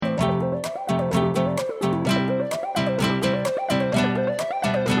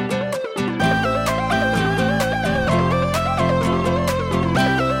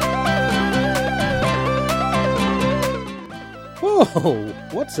Whoa,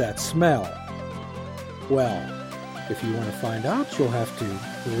 what's that smell? Well, if you want to find out, you'll have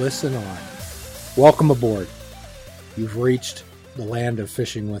to listen on. Welcome aboard. You've reached the land of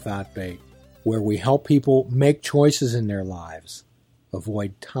fishing without bait, where we help people make choices in their lives,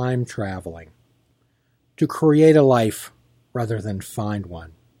 avoid time traveling, to create a life rather than find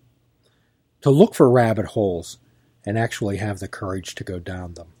one, to look for rabbit holes and actually have the courage to go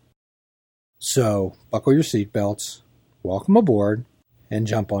down them. So, buckle your seatbelts, welcome aboard, and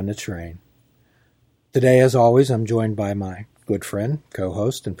jump on the train. Today, as always, I'm joined by my good friend,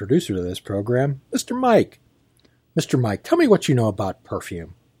 co-host, and producer of this program, Mr. Mike. Mr. Mike, tell me what you know about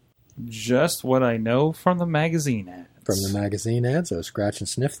perfume. Just what I know from the magazine ads. From the magazine ads, those scratch and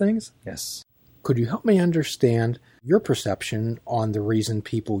sniff things? Yes. Could you help me understand your perception on the reason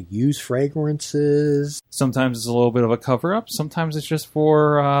people use fragrances? Sometimes it's a little bit of a cover-up. Sometimes it's just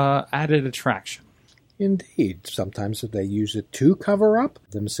for added attraction. Indeed. Sometimes they use it to cover up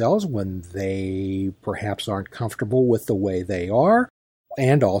themselves when they perhaps aren't comfortable with the way they are.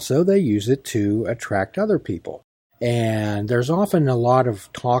 And also they use it to attract other people. And there's often a lot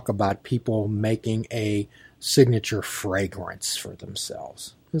of talk about people making a signature fragrance for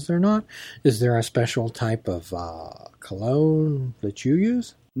themselves. Is there not? Is there a special type of cologne that you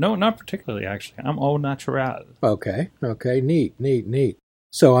use? No, not particularly, actually. I'm au naturel. Okay. Neat.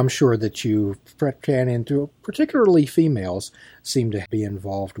 So I'm sure that you ran into, particularly females, seem to be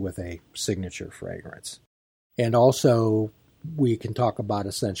involved with a signature fragrance. And also, we can talk about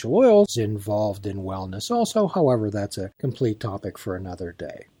essential oils involved in wellness also. However, that's a complete topic for another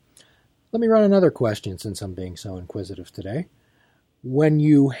day. Let me run another question since I'm being so inquisitive today. When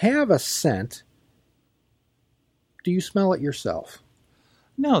you have a scent, do you smell it yourself?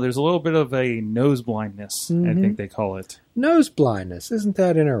 No, there's a little bit of a nose blindness, I think they call it. Nose blindness. Isn't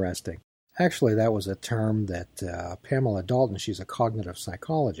that interesting? Actually, that was a term that Pamela Dalton, she's a cognitive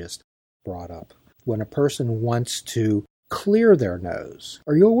psychologist, brought up. When a person wants to clear their nose.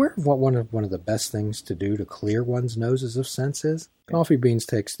 Are you aware of what one of the best things to do to clear one's noses of scents is? Coffee beans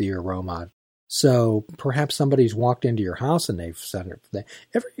takes the aroma. So perhaps somebody's walked into your house and they've said it.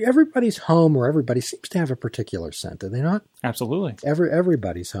 Everybody's home or everybody seems to have a particular scent, do they not? Absolutely.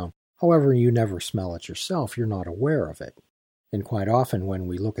 Everybody's home. However, you never smell it yourself. You're not aware of it. And quite often when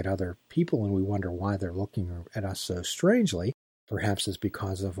we look at other people and we wonder why they're looking at us so strangely, perhaps it's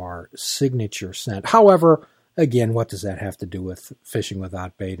because of our signature scent. However, again, what does that have to do with fishing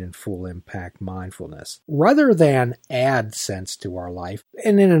without bait and full impact mindfulness? Rather than add sense to our life,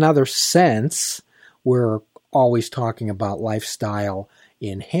 and in another sense, we're always talking about lifestyle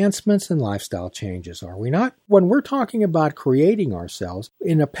enhancements and lifestyle changes, are we not? When we're talking about creating ourselves,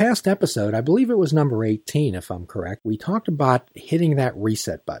 in a past episode, I believe it was number 18, if I'm correct, we talked about hitting that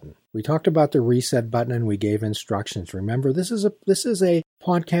reset button. We talked about the reset button and we gave instructions. Remember, this is a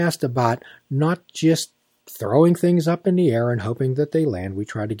podcast about not just throwing things up in the air and hoping that they land. We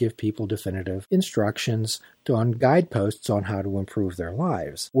try to give people definitive instructions on guideposts on how to improve their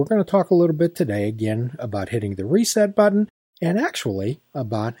lives. We're going to talk a little bit today again about hitting the reset button and actually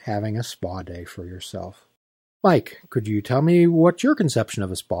about having a spa day for yourself. Mike, could you tell me what your conception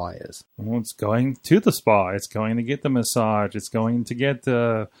of a spa is? Well, it's going to the spa. It's going to get the massage. It's going to get,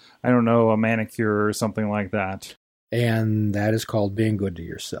 a manicure or something like that. And that is called being good to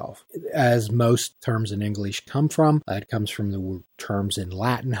yourself. As most terms in English come from, it comes from the terms in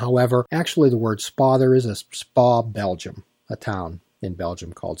Latin. However, actually the word spa, there is a Spa, Belgium, a town in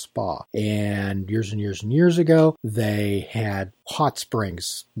Belgium called Spa. And years ago, they had hot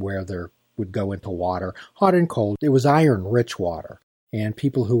springs where they would go into water, hot and cold. It was iron-rich water. And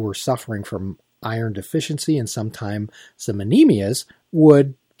people who were suffering from iron deficiency and sometimes some anemias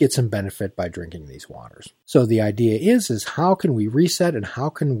would get some benefit by drinking these waters. So the idea is how can we reset and how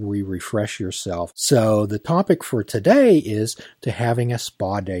can we refresh yourself? So the topic for today is to having a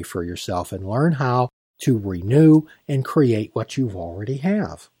spa day for yourself and learn how to renew and create what you already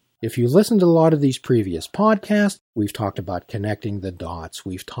have. If you listen to a lot of these previous podcasts, we've talked about connecting the dots.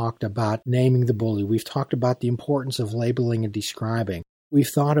 We've talked about naming the bully. We've talked about the importance of labeling and describing. We've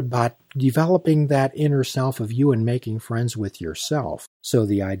thought about developing that inner self of you and making friends with yourself. So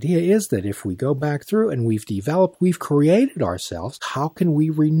the idea is that if we go back through and we've created ourselves, how can we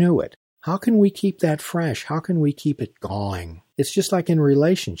renew it? How can we keep that fresh? How can we keep it going? It's just like in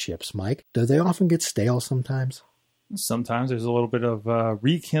relationships, Mike. Do they often get stale sometimes? Sometimes there's a little bit of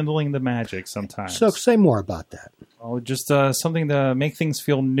rekindling the magic sometimes. So say more about that. Oh, just something to make things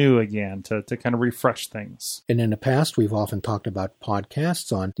feel new again, to kind of refresh things. And in the past, we've often talked about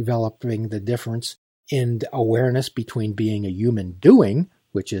podcasts on developing the difference in awareness between being a human doing,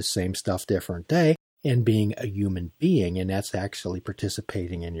 which is same stuff, different day, and being a human being, and that's actually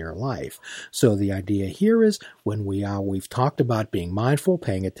participating in your life. So the idea here is when we've talked about being mindful,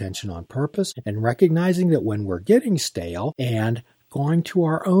 paying attention on purpose, and recognizing that when we're getting stale and going to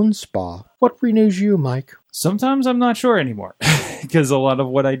our own spa, what renews you, Mike? Sometimes I'm not sure anymore because a lot of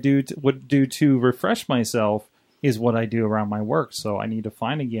what I do to refresh myself is what I do around my work. So I need to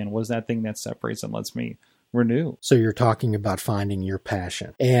find again, what is that thing that separates and lets me renew? So you're talking about finding your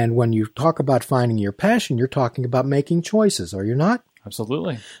passion. And when you talk about finding your passion, you're talking about making choices, are you not?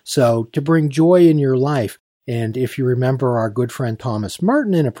 Absolutely. So to bring joy in your life, and if you remember our good friend Thomas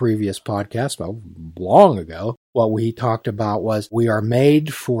Merton in a previous podcast, well, long ago, what we talked about was we are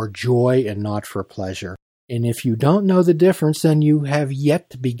made for joy and not for pleasure. And if you don't know the difference, then you have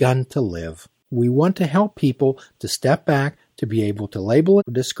yet begun to live. We want to help people to step back, to be able to label it,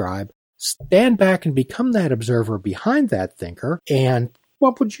 describe, stand back and become that observer behind that thinker. And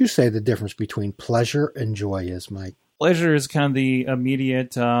what would you say the difference between pleasure and joy is, Mike? Pleasure is kind of the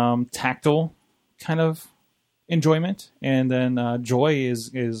immediate, tactile kind of enjoyment, and then joy is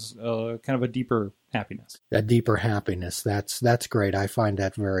kind of a deeper happiness. A deeper happiness. That's great. I find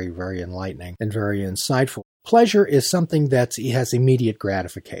that very, very enlightening and very insightful. Pleasure is something that has immediate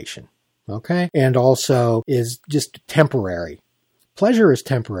gratification, okay, and also is just temporary. Pleasure is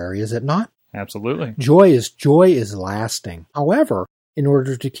temporary, is it not? Absolutely. Joy is lasting. However, in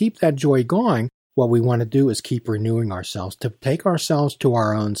order to keep that joy going, what we want to do is keep renewing ourselves, to take ourselves to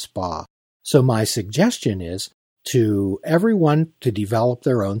our own spa. So my suggestion is to everyone to develop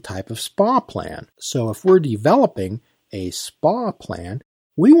their own type of spa plan. So if we're developing a spa plan,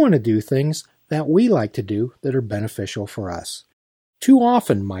 we want to do things that we like to do that are beneficial for us. Too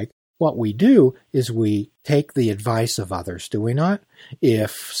often, Mike, what we do is we take the advice of others, do we not?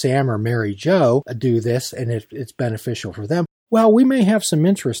 If Sam or Mary Jo do this and it's beneficial for them, well, we may have some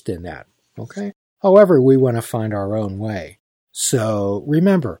interest in that, okay? However, we want to find our own way. So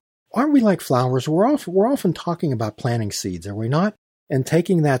remember, aren't we like flowers? We're often talking about planting seeds, are we not? And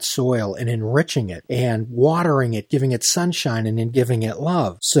taking that soil and enriching it and watering it, giving it sunshine and then giving it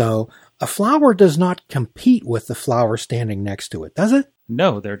love. So a flower does not compete with the flower standing next to it, does it?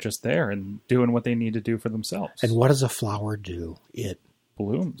 No, they're just there and doing what they need to do for themselves. And what does a flower do? It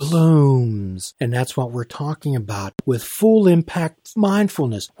blooms. And that's what we're talking about with full impact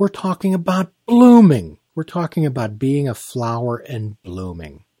mindfulness. We're talking about blooming. We're talking about being a flower and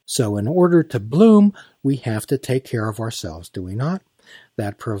blooming. So in order to bloom, we have to take care of ourselves, do we not?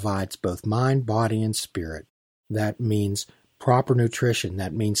 That provides both mind, body, and spirit. That means proper nutrition.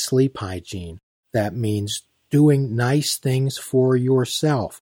 That means sleep hygiene. That means doing nice things for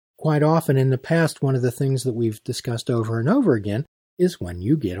yourself. Quite often in the past, one of the things that we've discussed over and over again is when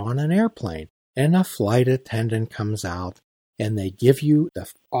you get on an airplane and a flight attendant comes out and they give you the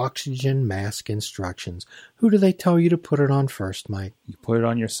oxygen mask instructions. Who do they tell you to put it on first, Mike? You put it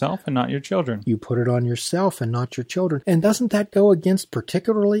on yourself and not your children. You put it on yourself and not your children. And doesn't that go against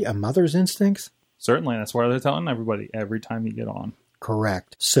particularly a mother's instincts? Certainly. That's why they're telling everybody every time you get on.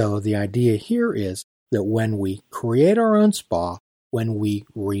 Correct. So the idea here is that when we create our own spa, when we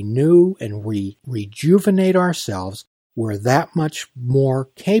renew and rejuvenate ourselves, we're that much more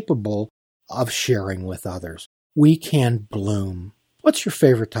capable of sharing with others. We can bloom. What's your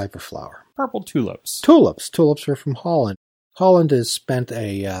favorite type of flower? Purple tulips. Tulips. Tulips are from Holland. Holland has spent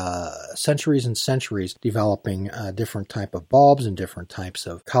centuries and centuries developing different type of bulbs and different types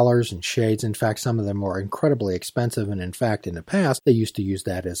of colors and shades. In fact, some of them are incredibly expensive, and in fact, in the past, they used to use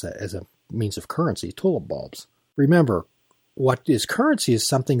that as a means of currency, tulip bulbs. Remember, what is currency is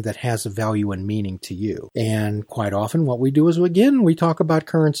something that has a value and meaning to you. And quite often what we do is, again, we talk about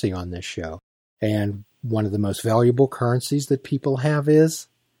currency on this show. And one of the most valuable currencies that people have is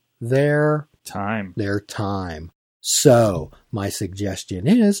their time. So my suggestion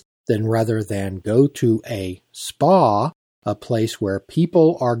is, then rather than go to a spa, a place where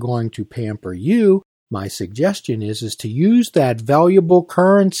people are going to pamper you, my suggestion is to use that valuable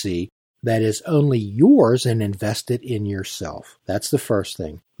currency that is only yours and invest it in yourself. That's the first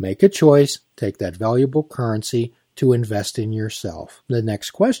thing. Make a choice, take that valuable currency to invest in yourself. The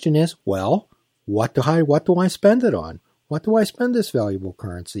next question is, well, what do I spend it on? What do I spend this valuable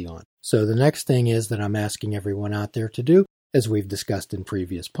currency on? So the next thing is that I'm asking everyone out there to do, as we've discussed in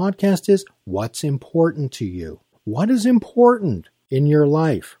previous podcasts, is what's important to you? What is important in your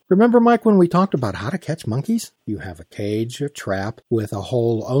life? Remember, Mike, when we talked about how to catch monkeys? You have a cage, a trap, with a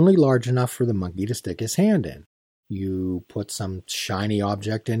hole only large enough for the monkey to stick his hand in. You put some shiny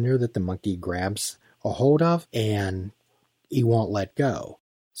object in there that the monkey grabs a hold of, and he won't let go.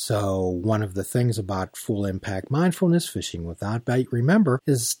 So one of the things about full impact mindfulness, fishing without bait, remember,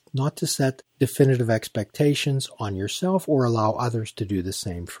 is not to set definitive expectations on yourself or allow others to do the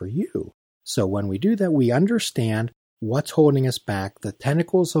same for you. So when we do that, we understand what's holding us back, the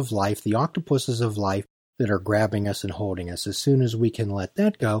tentacles of life, the octopuses of life that are grabbing us and holding us. As soon as we can let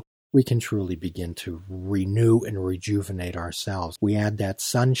that go, we can truly begin to renew and rejuvenate ourselves. We add that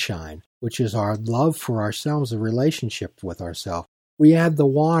sunshine, which is our love for ourselves, a relationship with ourselves. We add the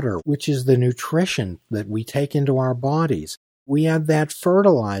water, which is the nutrition that we take into our bodies. We add that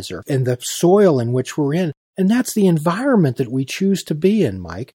fertilizer and the soil in which we're in. And that's the environment that we choose to be in,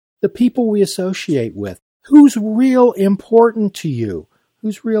 Mike. The people we associate with. Who's real important to you?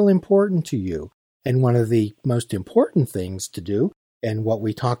 Who's real important to you? And one of the most important things to do, and what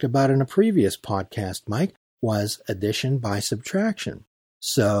we talked about in a previous podcast, Mike, was addition by subtraction.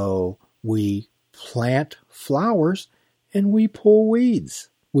 So we plant flowers and we pull weeds.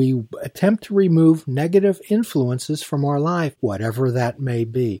 We attempt to remove negative influences from our life, whatever that may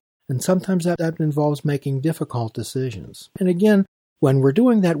be. And sometimes that involves making difficult decisions. And again, when we're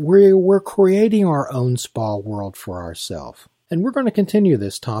doing that, we're creating our own spa world for ourselves. And we're going to continue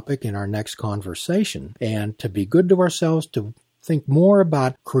this topic in our next conversation. And to be good to ourselves, to think more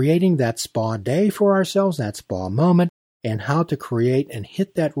about creating that spa day for ourselves, that spa moment, and how to create and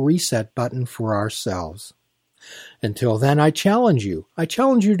hit that reset button for ourselves. Until then, I challenge you. I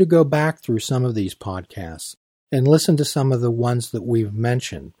challenge you to go back through some of these podcasts and listen to some of the ones that we've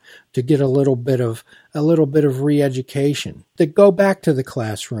mentioned to get a little bit of re-education, to go back to the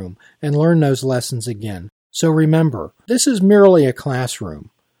classroom and learn those lessons again. So remember, this is merely a classroom.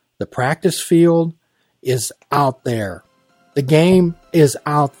 The practice field is out there. The game is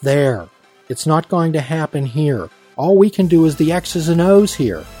out there. It's not going to happen here. All we can do is the X's and O's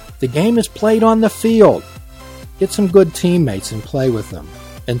here. The game is played on the field. Get some good teammates and play with them.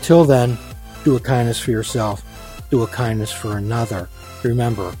 Until then, do a kindness for yourself. Do a kindness for another.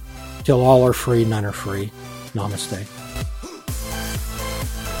 Remember, till all are free, none are free. Namaste.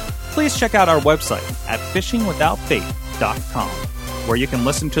 Please check out our website at fishingwithoutbait.com, where you can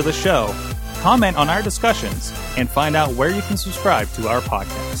listen to the show, comment on our discussions, and find out where you can subscribe to our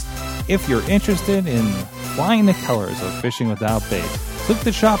podcast. If you're interested in flying the colors of Fishing Without Bait, click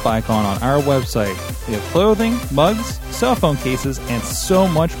the shop icon on our website. We have clothing, mugs, cell phone cases, and so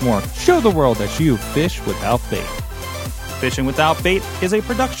much more. Show the world that you fish without bait. Fishing Without Bait is a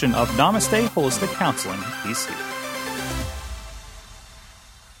production of Namaste Holistic Counseling, PC.